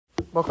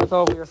Boker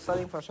Tov, we are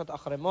studying Parashat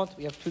Acharei Mot.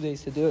 We have 2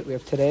 days to do it. We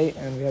have today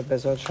and we have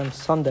Bezrat Hashem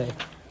Sunday.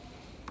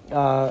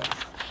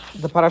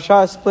 The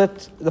parasha is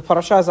split. The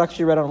parasha is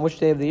actually read on which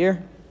day of the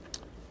year?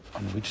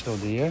 On which day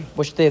of the year?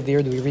 Which day of the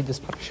year do we read this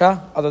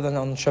parasha? Other than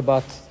on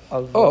Shabbat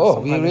of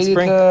we read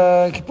spring?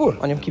 it Kippur.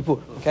 On Yom Kippur,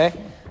 okay?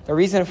 The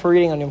reason for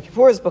reading on Yom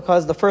Kippur is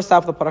because the first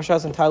half of the parasha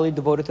is entirely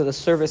devoted to the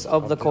service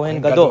of the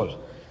Kohen Gadol.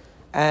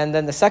 And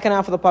then the second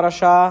half of the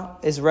parasha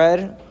is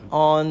read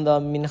on the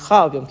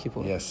Mincha of Yom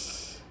Kippur.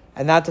 Yes.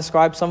 And that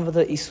describes some of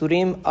the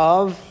isurim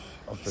of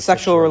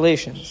sexual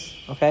relations.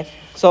 Okay?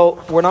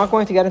 So we're not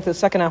going to get into the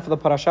second half of the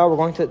parasha. We're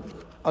going to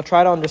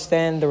try to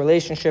understand the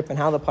relationship and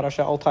how the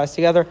parasha all ties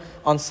together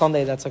on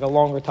Sunday. That's like a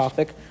longer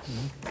topic.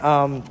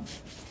 But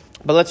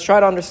let's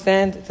try to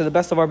understand, to the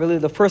best of our ability,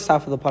 the first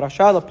half of the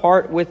parasha, the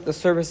part with the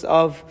service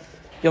of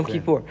Yom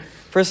Kippur.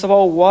 First of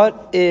all,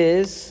 what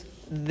is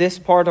this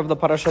part of the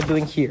parasha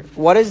doing here?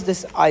 What is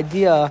this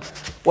idea?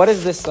 What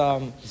is this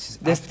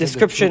this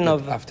description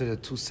of after the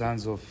two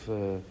sons of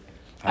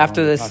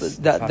after this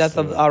death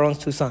of Aaron's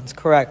two sons?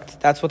 Correct.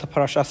 That's what the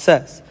parasha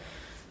says.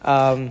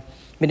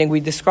 Meaning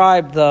we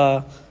describe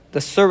the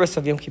service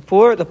of Yom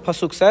Kippur. The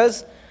pasuk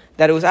says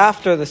that it was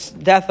after the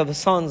death of the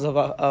sons of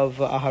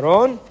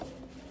Aaron.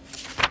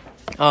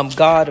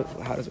 God,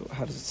 how does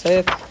it say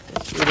it?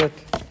 Let's read it.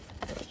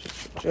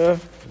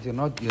 You're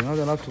not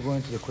allowed to go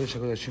into the Kodesh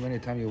HaKodashim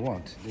anytime you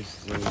want.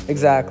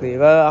 Exactly.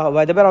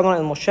 After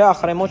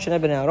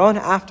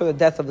the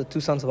death of the two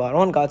sons of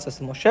Aaron, God says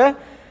to Moshe,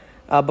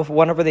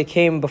 whenever they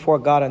came before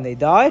God and they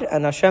died,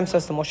 and Hashem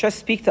says to Moshe,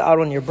 speak to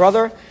Aaron, your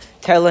brother,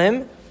 tell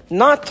him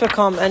not to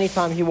come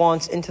anytime he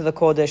wants into the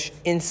Kodesh,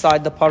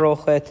 inside the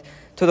Parochet,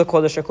 to the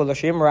Kodesh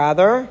HaKodashim.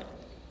 Rather,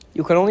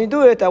 you can only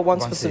do it at one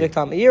specific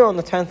time a year, on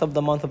the 10th of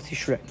the month of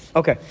Tishrei.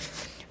 Okay,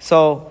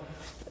 so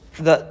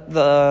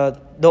the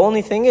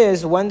only thing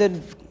is, when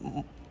did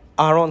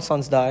Aaron's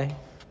sons die?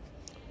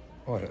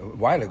 A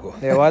while ago.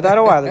 They died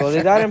a while ago.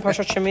 They died in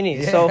Parashat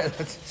Shemini.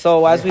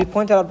 So as we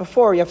pointed out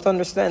before, you have to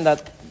understand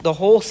that the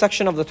whole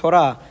section of the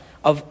Torah,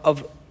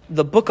 of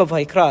the book of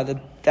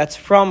Vayikra, that's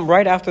from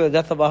right after the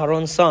death of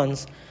Aaron's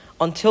sons,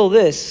 until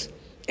this,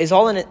 is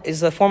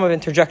a form of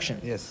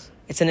interjection. Yes.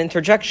 It's an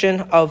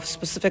interjection of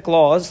specific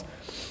laws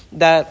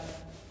that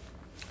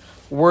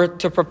were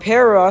to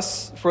prepare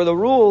us for the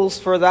rules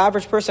for the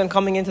average person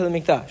coming into the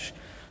Mikdash.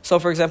 So,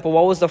 for example,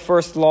 what was the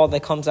first law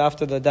that comes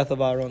after the death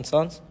of Aaron's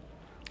sons?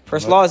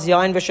 First law is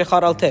Yain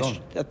v'shechar al tesh,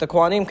 that the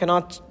Kohanim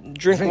cannot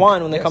drink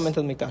wine when they come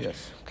into the Mikdash.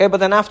 Yes. Okay, but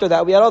then after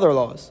that we had other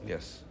laws.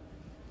 Yes.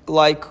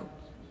 Like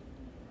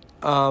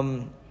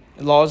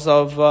laws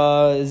of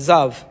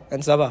Zav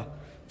and Zavah.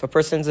 If a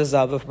person's a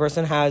Zav, if a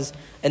person has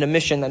an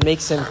emission that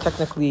makes him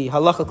technically,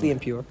 halachically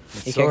impure,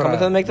 he can't come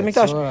into the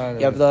Mikdash.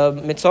 You have the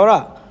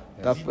Mitzorah.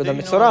 The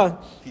Mitzorah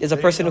is a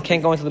person who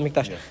can't go into the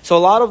Mikdash. Yeah. So a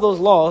lot of those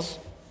laws,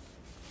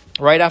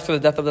 right after the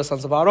death of the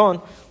sons of Aaron,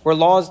 were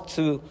laws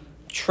to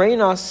train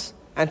us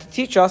and to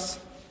teach us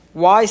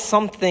why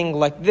something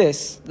like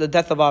this, the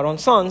death of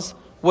Aaron's sons,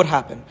 would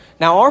happen.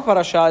 Now our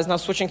parasha is now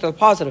switching to the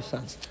positive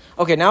sense.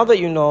 Okay, now that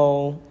you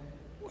know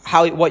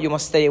what you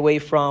must stay away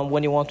from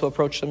when you want to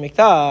approach the Mikdash,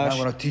 now I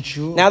want to teach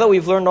you. Now that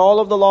we've learned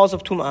all of the laws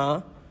of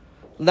Tum'ah,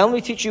 then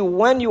we teach you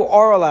when you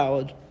are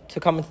allowed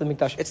to come into the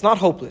Mikdash. It's not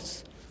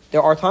hopeless.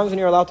 There are times when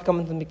you're allowed to come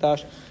into the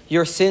Mikdash.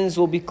 Your sins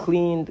will be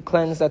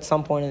cleansed at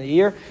some point in the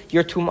year.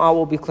 Your Tum'ah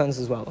will be cleansed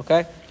as well,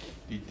 okay?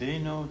 Did they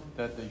know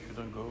that they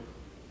shouldn't go?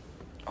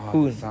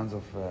 Who? The sons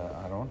of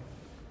Aaron?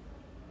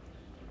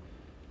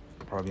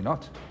 Probably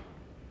not.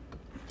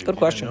 Good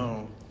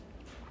question.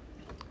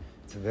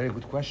 It's a very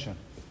good question.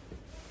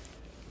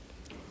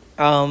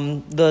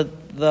 What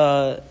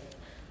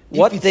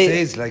if it they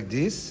says like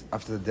this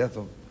after the death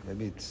of,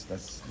 maybe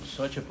that's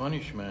such a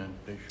punishment.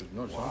 They should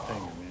know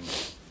something.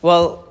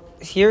 Well,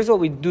 here's what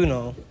we do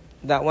know,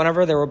 that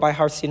whenever they were by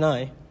Har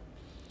Sinai,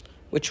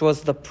 which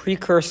was the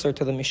precursor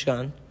to the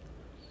Mishkan,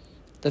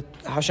 that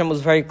Hashem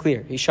was very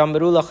clear. Do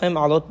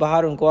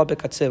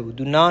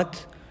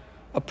not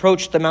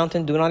approach the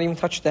mountain, do not even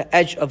touch the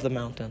edge of the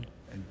mountain.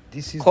 And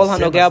this is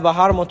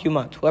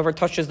whoever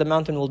touches the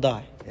mountain will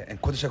die. Yeah, and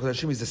Kodesh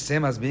HaKodashim is the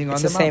same as being on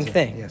the mountain. It's the same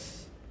thing.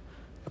 Yes.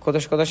 The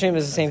Kodesh HaKodashim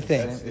is the same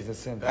thing. It's the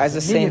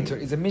same.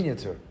 It's a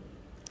miniature.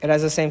 It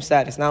has the same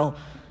status. Now,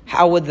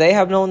 how would they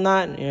have known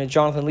that?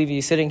 Jonathan Levy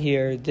is sitting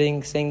here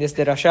saying this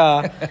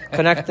derasha,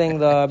 connecting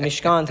the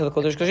Mishkan to the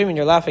Kodesh HaKodashim, and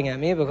you're laughing at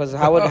me because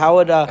how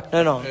would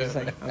I'm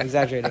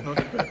exaggerating.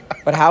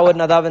 But how would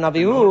Nadav and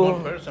Abihu?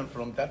 One person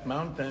from that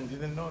mountain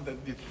didn't know that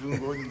it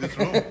shouldn't go in this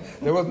room.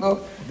 There was no.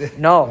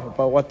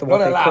 But what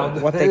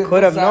they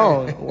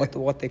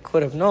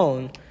could have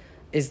known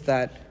is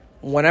that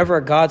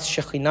whenever God's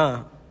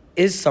Shekhinah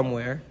is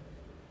somewhere,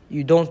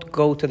 you don't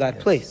go to that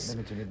place.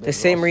 The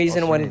same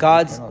reason when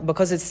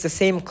because it's the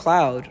same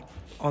cloud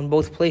on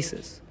both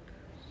places.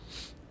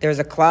 There's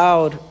a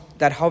cloud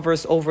that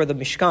hovers over the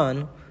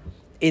Mishkan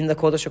in the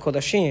Kodesh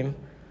HaKodashim,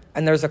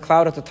 and there's a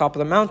cloud at the top of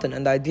the mountain.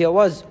 And the idea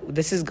was,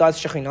 this is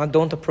God's Shekhinah,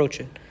 don't approach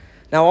it.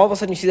 Now all of a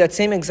sudden you see that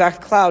same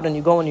exact cloud and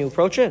you go and you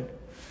approach it.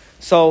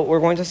 So we're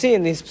going to see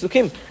in these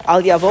psukim,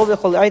 Al Yavov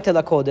v'chol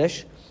eitel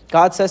HaKodesh,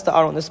 God says to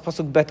Aaron, this is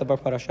pasuk bet of our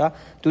parasha,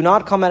 do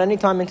not come at any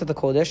time into the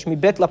Kodesh, mi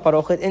bet la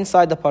parochet,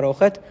 inside the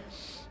parochet,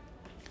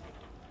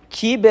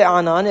 ki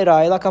be'anan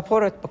irai la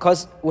kaporet,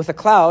 because with a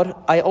cloud,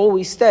 I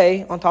always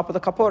stay on top of the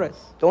kaporet.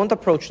 Don't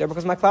approach there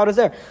because my cloud is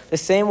there. The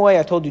same way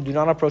I told you, do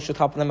not approach the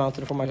top of the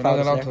mountain for my cloud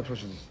is there.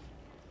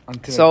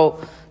 So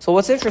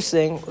what's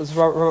interesting is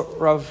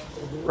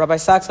Rabbi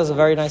Sachs has a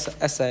very nice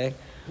essay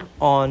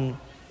on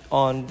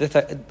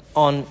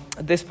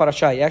this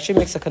parasha. He actually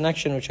makes a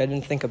connection which I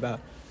didn't think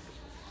about.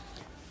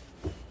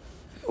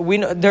 We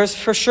know, there's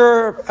for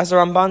sure, as the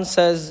Ramban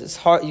says, it's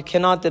hard. You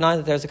cannot deny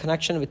that there's a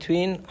connection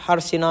between Har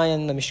Sinai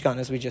and the Mishkan,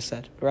 as we just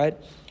said, right?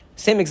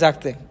 Same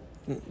exact thing.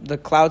 The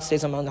cloud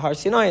stays on Har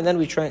Sinai, and then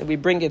we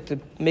bring it to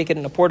make it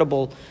in a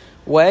portable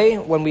way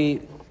when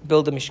we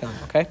build the Mishkan.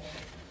 Okay.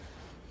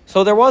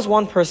 So there was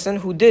one person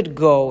who did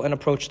go and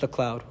approach the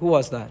cloud. Who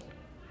was that?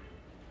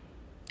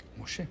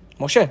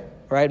 Moshe,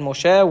 right?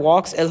 Moshe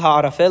walks El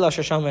Ha'arafel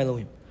Asher Sham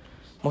Elohim.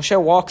 Moshe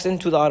walks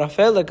into the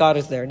Arafel that God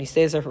is there, and he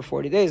stays there for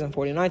 40 days and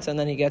 40 nights, and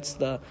then he gets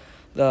the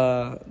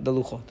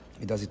Luchot.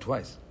 He does it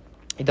twice.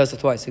 He does it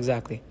twice,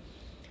 exactly.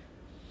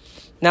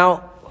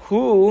 Now,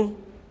 and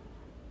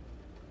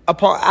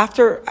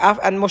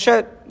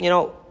Moshe,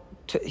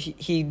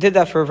 he did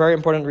that for a very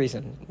important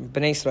reason.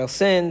 Bnei Israel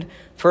sinned.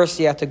 First,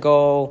 he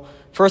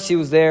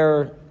was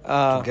there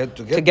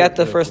to get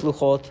the first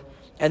Luchot.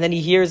 And then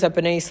he hears that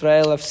Bnei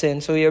Israel have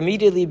sinned. So he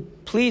immediately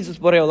pleads with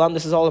Borei Olam.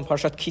 This is all in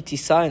Parshat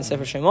Kitisa in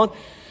Sefer Shemot.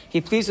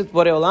 He pleads with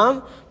Borei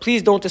Olam,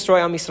 please don't destroy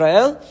Am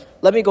Yisrael.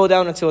 Let me go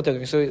down and see what they're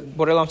doing. So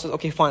Borei Olam says,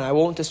 okay, fine, I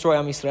won't destroy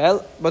Am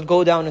Yisrael, but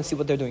go down and see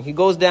what they're doing. He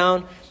goes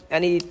down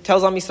and he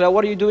tells Am Yisrael,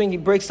 what are you doing? He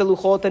breaks the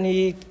Luchot and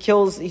he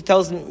tells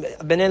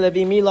Bnei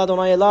Levi, Mi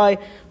Ladonai Elai,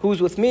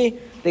 who's with me?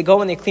 They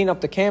go and they clean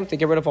up the camp. They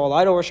get rid of all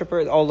idol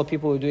worshippers, all the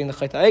people who are doing the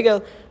Chet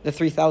HaEgel, the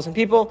 3,000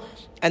 people.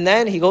 And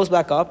then he goes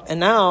back up, and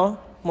now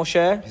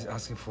Moshe, he's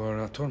asking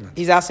for atonement.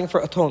 He's asking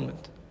for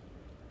atonement.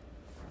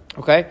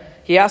 Okay?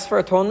 He asks for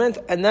atonement,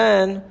 and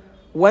then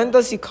when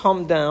does he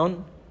come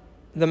down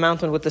the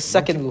mountain with the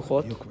second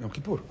Luchot? Yom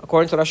Kippur.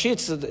 According to Rashi,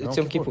 it's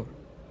Yom Kippur.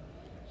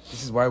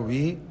 This is why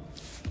Yom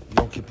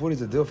Kippur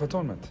is the day of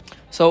atonement.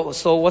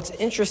 So what's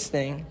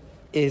interesting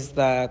is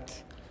that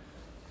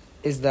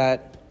Moshe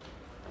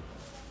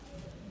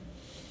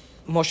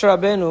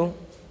Rabbeinu,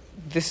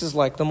 this is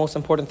like the most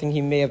important thing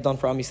he may have done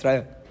for Am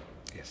Yisrael.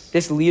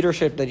 This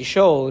leadership that he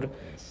showed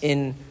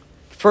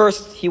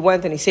first he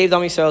went and he saved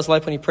Am Yisrael's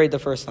life when he prayed the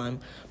first time.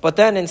 But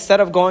then instead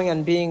of going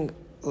and being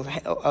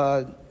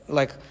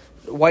like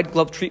white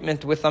glove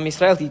treatment with Am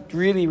Yisrael, he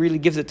really, really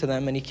gives it to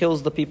them and he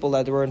kills the people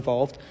that were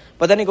involved.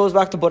 But then he goes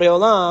back to Borei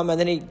Olam and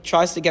then he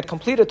tries to get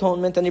complete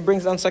atonement and he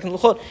brings down second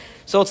Luchot.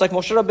 So it's like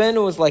Moshe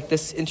Rabbeinu is like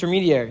this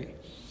intermediary.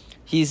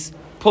 He's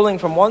pulling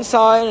from one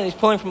side and he's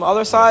pulling from the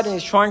other side and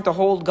he's trying to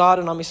hold God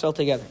and Am Yisrael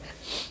together.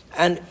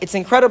 And it's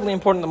incredibly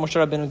important that Moshe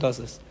Rabbeinu does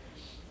this.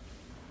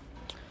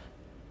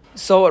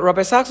 So what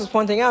Rabbi Sachs was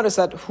pointing out is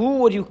that who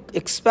would you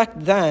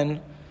expect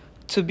then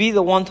to be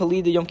the one to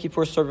lead the Yom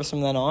Kippur service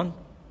from then on?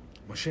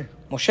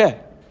 Moshe.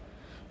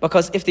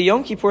 Because if the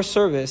Yom Kippur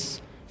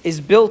service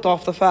is built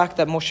off the fact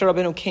that Moshe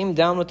Rabbeinu came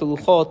down with the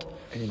Luchot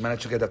and he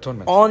managed to get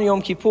atonement on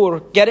Yom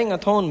Kippur, getting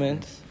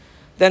atonement,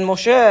 then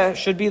Moshe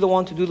should be the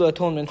one to do the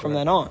atonement from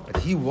then on.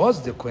 But he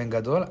was the Kohen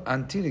Gadol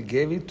until he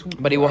gave it to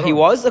But he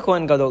was the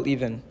Kohen Gadol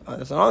even.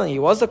 That's another thing. He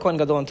was the Kohen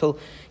Gadol until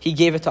he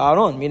gave it to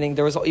Aaron, meaning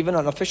there was even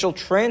an official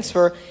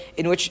transfer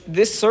in which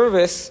this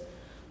service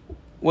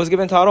was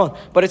given to Aaron.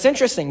 But it's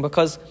interesting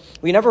because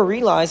we never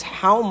realize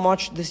how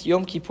much this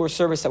Yom Kippur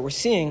service that we're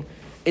seeing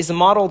is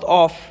modeled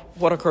off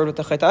what occurred with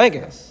the Chet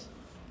HaEgel.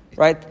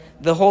 Right?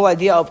 The whole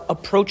idea of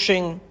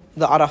approaching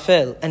the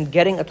Arafel and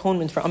getting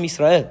atonement for Am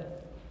Yisrael.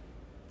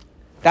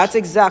 That's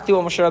exactly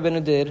what Moshe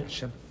Rabbeinu did.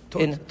 Hashem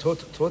taught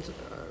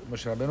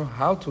Moshe Rabbeinu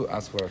how to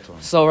ask for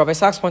atonement. So Rabbi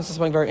Sachs points to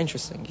something very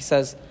interesting. He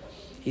says,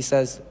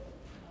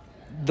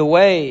 the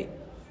way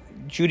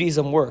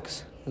Judaism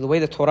works, the way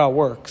the Torah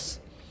works,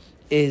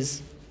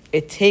 is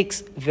it takes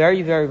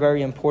very, very,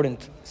 very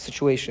important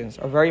situations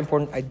or very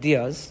important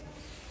ideas,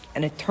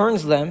 and it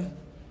turns them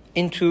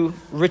into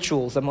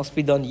rituals that must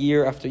be done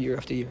year after year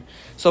after year.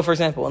 So, for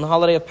example, on the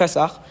holiday of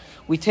Pesach,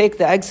 we take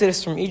the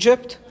Exodus from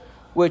Egypt,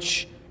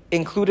 which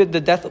included the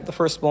death of the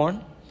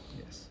firstborn,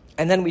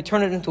 and then we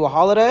turn it into a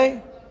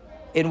holiday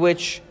in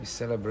which we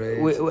celebrate,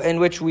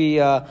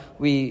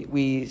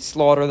 we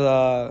slaughter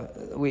the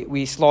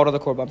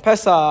Korban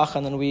Pesach,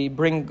 and then we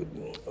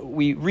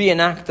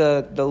reenact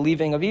the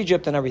leaving of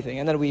Egypt and everything,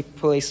 and then we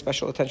place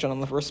special attention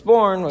on the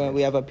firstborn.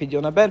 We have a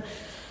Pidyon Abed.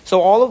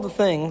 So all of the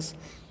things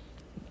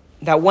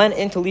that went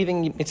into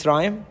leaving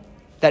Mitzrayim,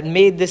 that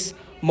made this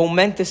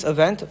momentous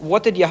event,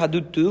 what did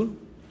Yahadut do?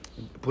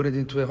 Put it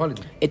into a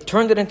holiday. It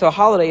turned it into a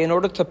holiday in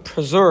order to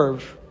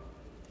preserve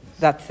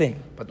that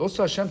thing. But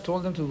also Hashem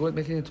told them to go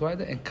make it into a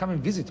holiday and come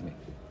and visit me.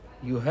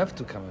 You have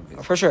to come and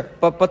visit. For sure.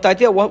 But the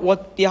idea,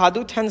 what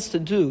Yahadut tends to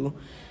do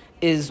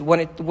is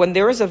when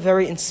there is a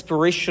very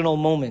inspirational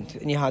moment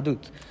in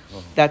Yahadut,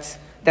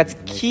 that's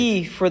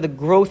key for the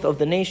growth of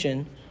the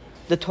nation,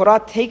 the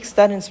Torah takes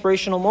that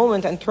inspirational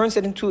moment and turns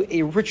it into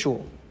a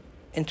ritual,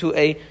 into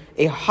a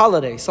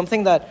holiday,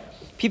 something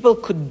that people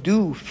could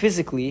do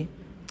physically.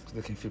 So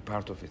they can feel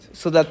part of it.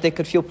 So that they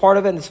could feel part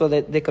of it and so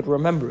that they could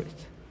remember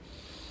it.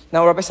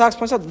 Now, Rabbi Sachs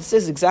points out this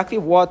is exactly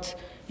what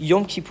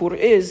Yom Kippur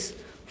is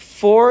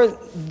for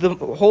the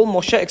whole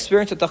Moshe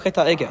experience with the Chet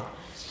HaEgel.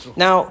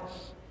 Now,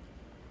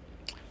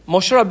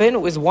 Moshe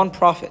Rabbeinu is one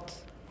prophet.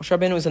 Moshe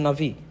Rabbeinu is a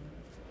Navi.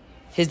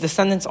 His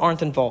descendants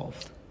aren't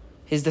involved.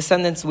 His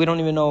descendants, we don't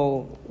even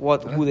know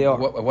who they are.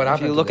 What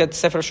if you look at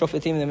Sefer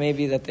Shofetim, there may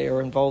be that they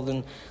were involved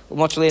in,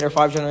 much later,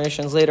 5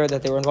 generations later,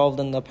 that they were involved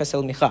in the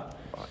Pesel Micha.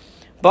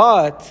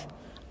 But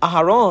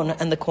Aharon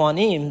and the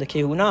Kohanim, the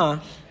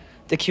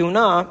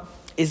Kehuna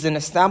is an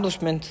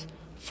establishment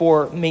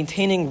for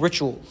maintaining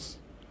rituals.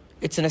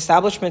 It's an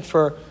establishment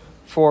for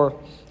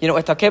you do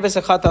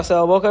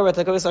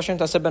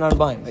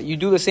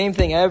the same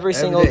thing every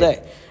single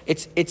day.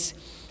 It's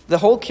the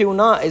whole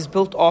Kehuna is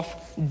built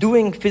off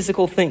doing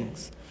physical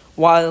things,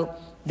 while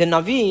the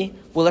Navi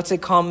will, let's say,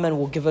 come and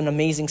will give an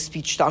amazing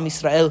speech to Am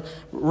Yisrael,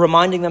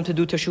 reminding them to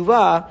do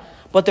teshuvah,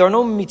 but there are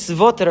no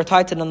mitzvot that are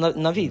tied to the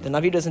Navi. The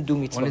Navi doesn't do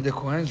mitzvot. Only the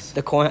Kohanim.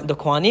 The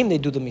Kohanim, they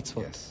do the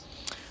mitzvot. Yes.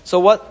 So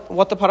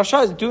what the parasha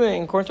is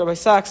doing, according to Rabbi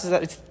Sachs, is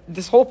that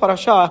this whole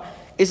parasha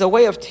is a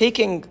way of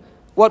taking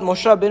what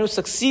Moshe Rabbeinu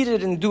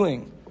succeeded in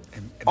doing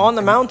on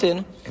the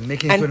mountain and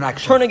making it into an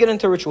action, turning it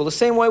into ritual. The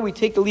same way we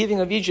take the leaving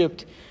of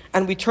Egypt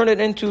and we turn it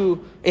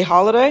into a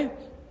holiday.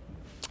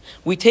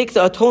 We take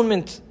the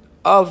atonement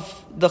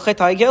of the Chet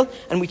HaEgel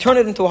and we turn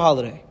it into a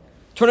holiday.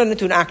 Turn it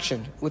into an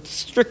action with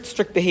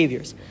strict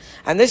behaviors.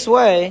 And this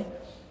way,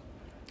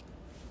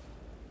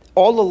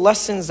 all the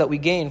lessons that we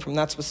gain from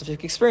that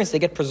specific experience, they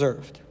get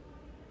preserved.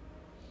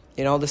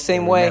 The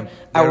same way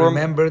we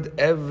remember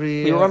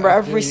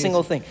every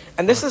single thing.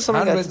 And this is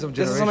something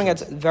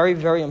that's very,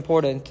 very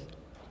important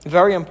to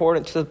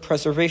the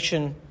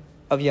preservation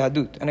of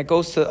Yahadut. And it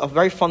goes to a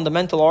very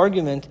fundamental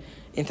argument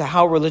into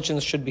how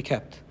religions should be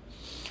kept.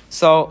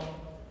 So,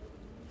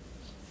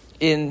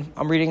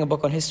 I'm reading a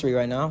book on history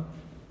right now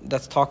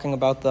that's talking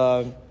about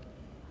the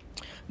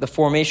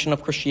formation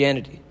of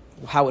Christianity,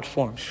 how it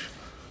formed.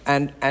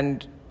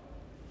 And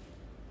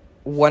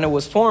when it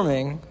was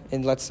forming,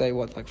 in let's say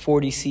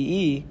 40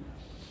 CE,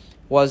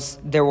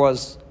 there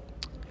was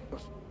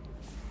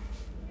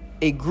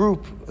a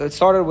group. It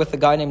started with a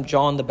guy named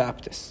John the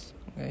Baptist.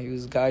 He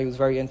was a guy who was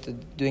very into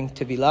doing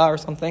Tevilah or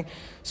something.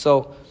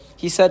 So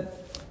he said,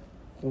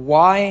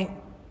 why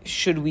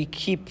should we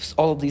keep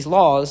all of these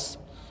laws?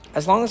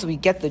 As long as we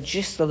get the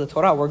gist of the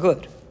Torah, we're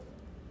good.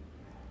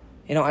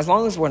 As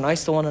long as we're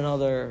nice to one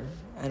another,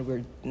 and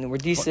we're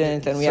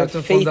decent, and we have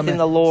faith in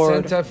the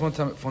Lord.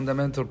 Certain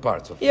fundamental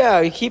parts of it.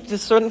 Yeah, we keep the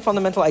certain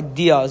fundamental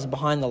ideas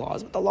behind the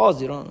laws. But the laws,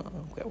 you don't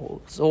know. Okay,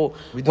 well, so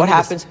what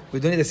happens?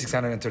 We don't need the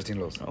 613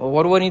 laws.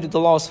 What do we need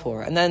the laws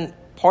for? And then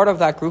part of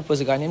that group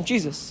was a guy named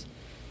Jesus.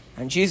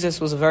 And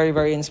Jesus was a very,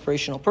 very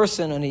inspirational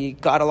person, and he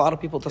got a lot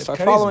of people to start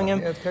following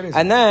him.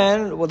 And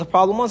then, the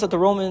problem was that the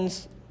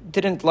Romans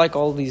didn't like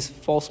all these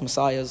false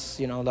messiahs,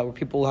 that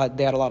were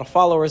they had a lot of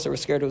followers. They were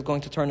scared it was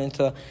going to turn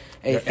into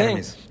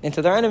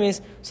into their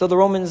enemies. So the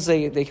Romans,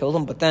 they killed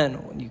him. But then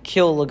when you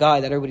kill a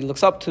guy that everybody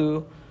looks up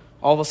to,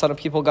 all of a sudden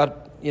people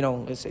got,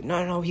 they say,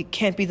 no, he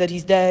can't be that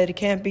he's dead. It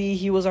can't be,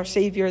 he was our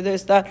savior,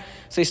 this, that.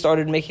 So he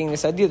started making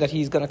this idea that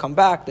he's going to come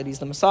back, that he's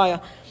the Messiah.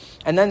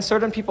 And then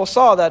certain people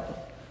saw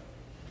that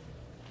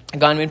a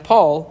guy named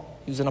Paul,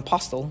 he was an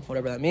apostle,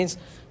 whatever that means,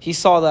 he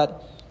saw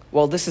that,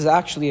 this is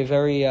actually a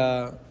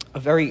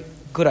very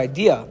good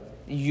idea.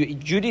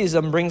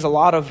 Judaism brings a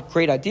lot of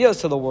great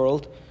ideas to the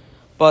world,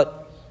 but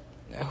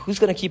who's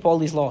going to keep all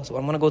these laws?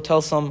 I'm going to go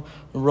tell some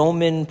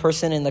Roman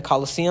person in the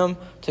Colosseum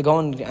to go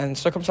and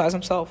circumcise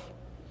himself.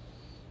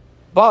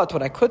 But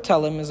what I could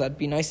tell him is that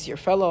be nice to your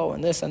fellow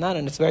and this and that,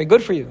 and it's very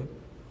good for you.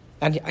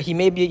 And he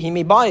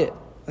may buy it,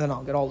 and then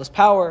I'll get all this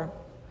power.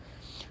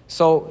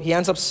 So he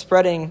ends up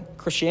spreading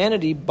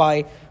Christianity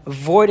by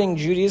avoiding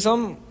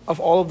Judaism of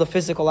all of the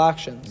physical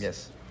actions.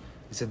 Yes.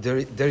 It's a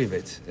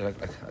derivative,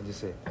 how do you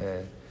say?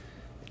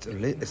 It's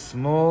a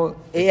small.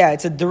 Yeah,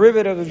 it's a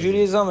derivative of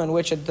Judaism in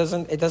which it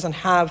doesn't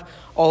have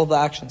all of the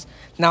actions.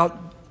 Now,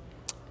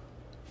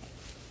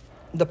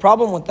 the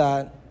problem with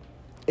that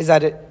is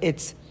that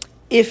it's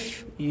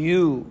if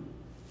you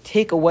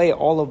take away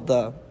all of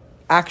the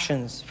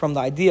actions from the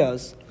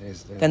ideas,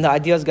 then the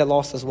ideas get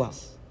lost as well.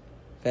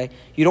 Okay,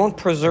 you don't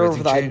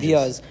preserve the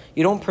ideas.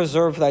 You don't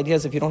preserve the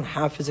ideas if you don't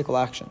have physical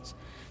actions.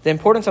 The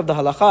importance of the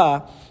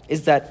halakha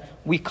is that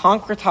we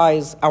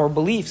concretize our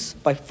beliefs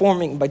by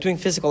doing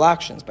physical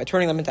actions, by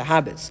turning them into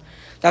habits.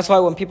 That's why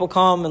when people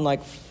come and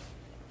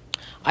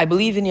I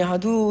believe in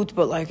Yahadut,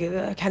 but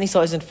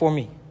Kanisa isn't for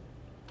me.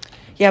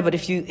 Yeah, but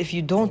if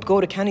you don't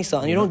go to Kanisa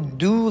and you don't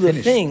do the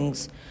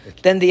things,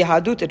 then the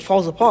Yahadut, it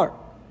falls apart.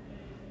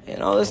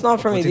 It's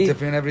not for me.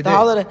 The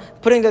holiday,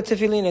 putting the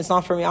tefillin, it's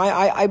not for me.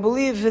 I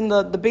believe in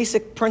the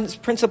basic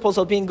principles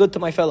of being good to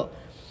my fellow.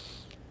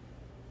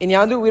 In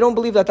Yahadut, we don't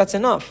believe that that's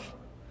enough.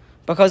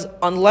 Because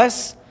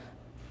unless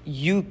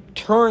you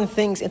turn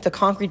things into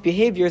concrete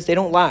behaviors, they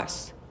don't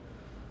last.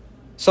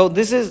 So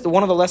this is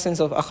one of the lessons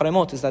of Acharei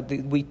Mot, is that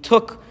we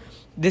took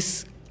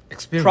this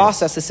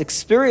process, this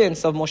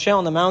experience of Moshe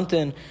on the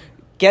mountain,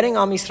 getting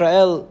Am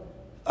Yisrael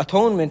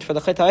atonement for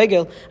the Chet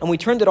HaEgel, and we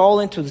turned it all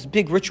into this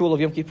big ritual of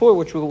Yom Kippur,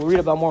 which we will read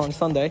about more on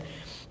Sunday.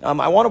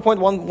 I want to point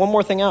one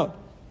more thing out.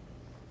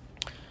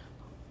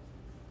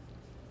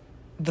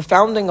 The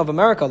founding of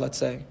America, let's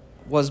say,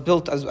 was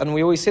built, and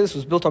we always say this,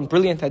 was built on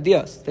brilliant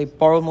ideas. They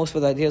borrowed most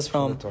of the ideas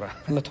from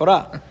the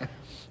Torah.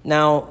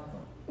 Now,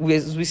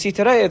 as we see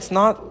today, it's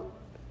not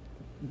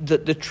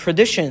the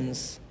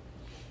traditions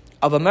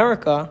of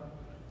America,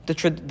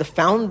 the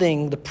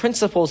founding, the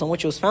principles on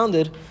which it was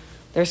founded,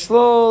 they're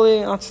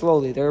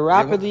they're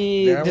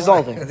rapidly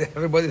dissolving.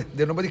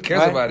 Nobody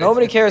cares about it.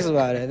 Nobody cares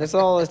about it. That's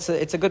all. It's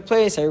a good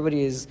place.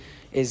 Everybody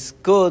is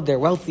good. They're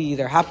wealthy.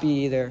 They're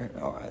happy.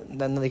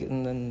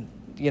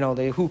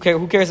 Who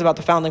cares about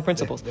the founding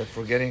principles? They're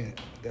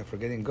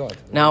forgetting God.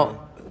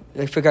 Now,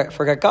 they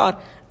forget God.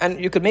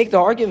 And you could make the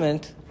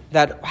argument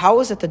that how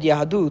is it that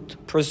Yahadut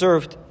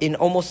preserved in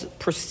almost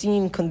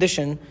pristine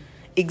condition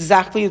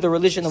exactly the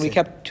religion that we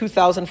kept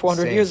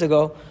 2,400 years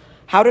ago?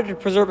 How did it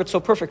preserve it so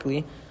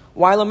perfectly?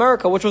 While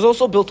America, which was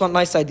also built on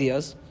nice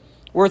ideas,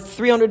 we're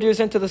 300 years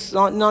into this,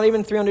 not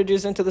even 300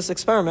 years into this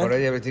experiment,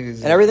 already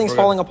everything's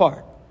falling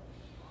apart.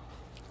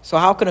 So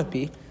how can it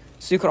be?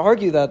 So you could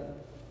argue that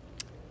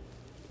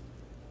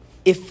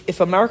if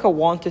America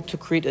wanted to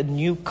create a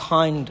new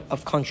kind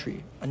of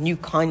country, a new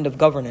kind of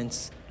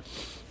governance,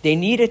 they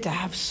needed to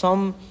have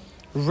some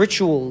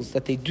rituals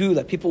that they do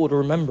that people would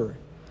remember.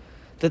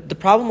 The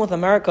problem with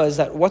America is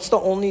that what's the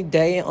only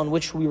day on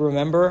which we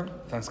remember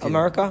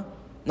America?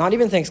 Not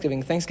even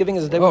Thanksgiving. Thanksgiving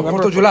is the day we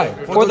remember. 4th of July.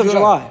 4th of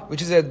July.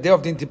 Which is a day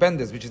of the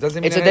independence, which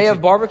doesn't mean it's a day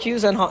of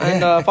barbecues and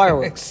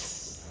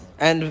fireworks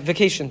and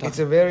vacation time. It's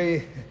a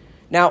very...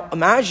 Now,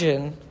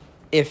 imagine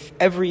if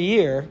every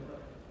year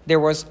there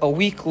was a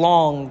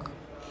week-long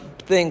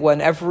thing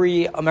when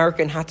every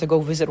American had to go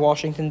visit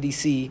Washington,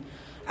 D.C.,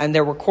 and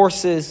there were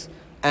courses,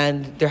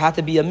 and there had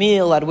to be a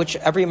meal at which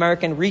every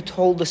American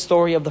retold the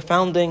story of the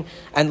founding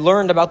and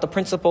learned about the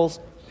principles.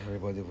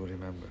 Everybody would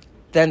remember.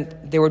 Then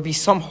there would be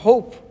some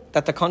hope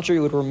that the country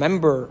would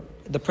remember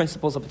the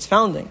principles of its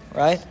founding,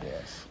 right?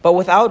 Yes. But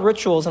without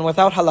rituals and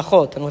without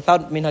halachot and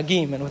without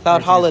minhagim and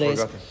without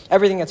holidays,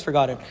 everything gets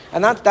forgotten.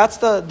 And that's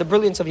the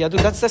brilliance of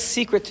Yahadut. That's the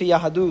secret to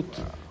Yahadut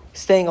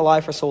staying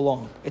alive for so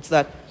long. It's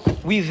that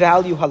we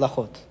value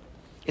halachot.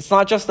 It's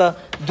not just a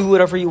do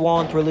whatever you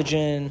want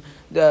religion,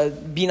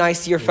 be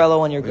nice to your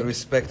fellow and you're good. We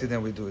respect it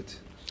and we do it.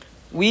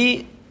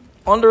 We,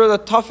 under the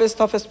toughest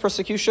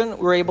persecution,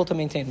 we're able to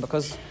maintain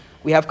because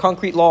we have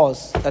concrete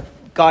laws that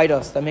guide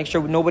us, that make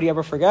sure nobody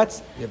ever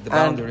forgets. We have the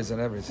boundaries and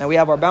everything. And we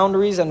have our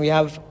boundaries, and we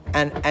have,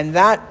 and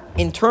that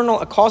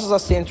causes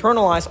us to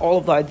internalize all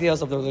of the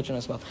ideas of the religion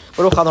as well.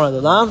 Baruch Adonai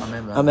L'olam.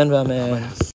 Amen. Amen.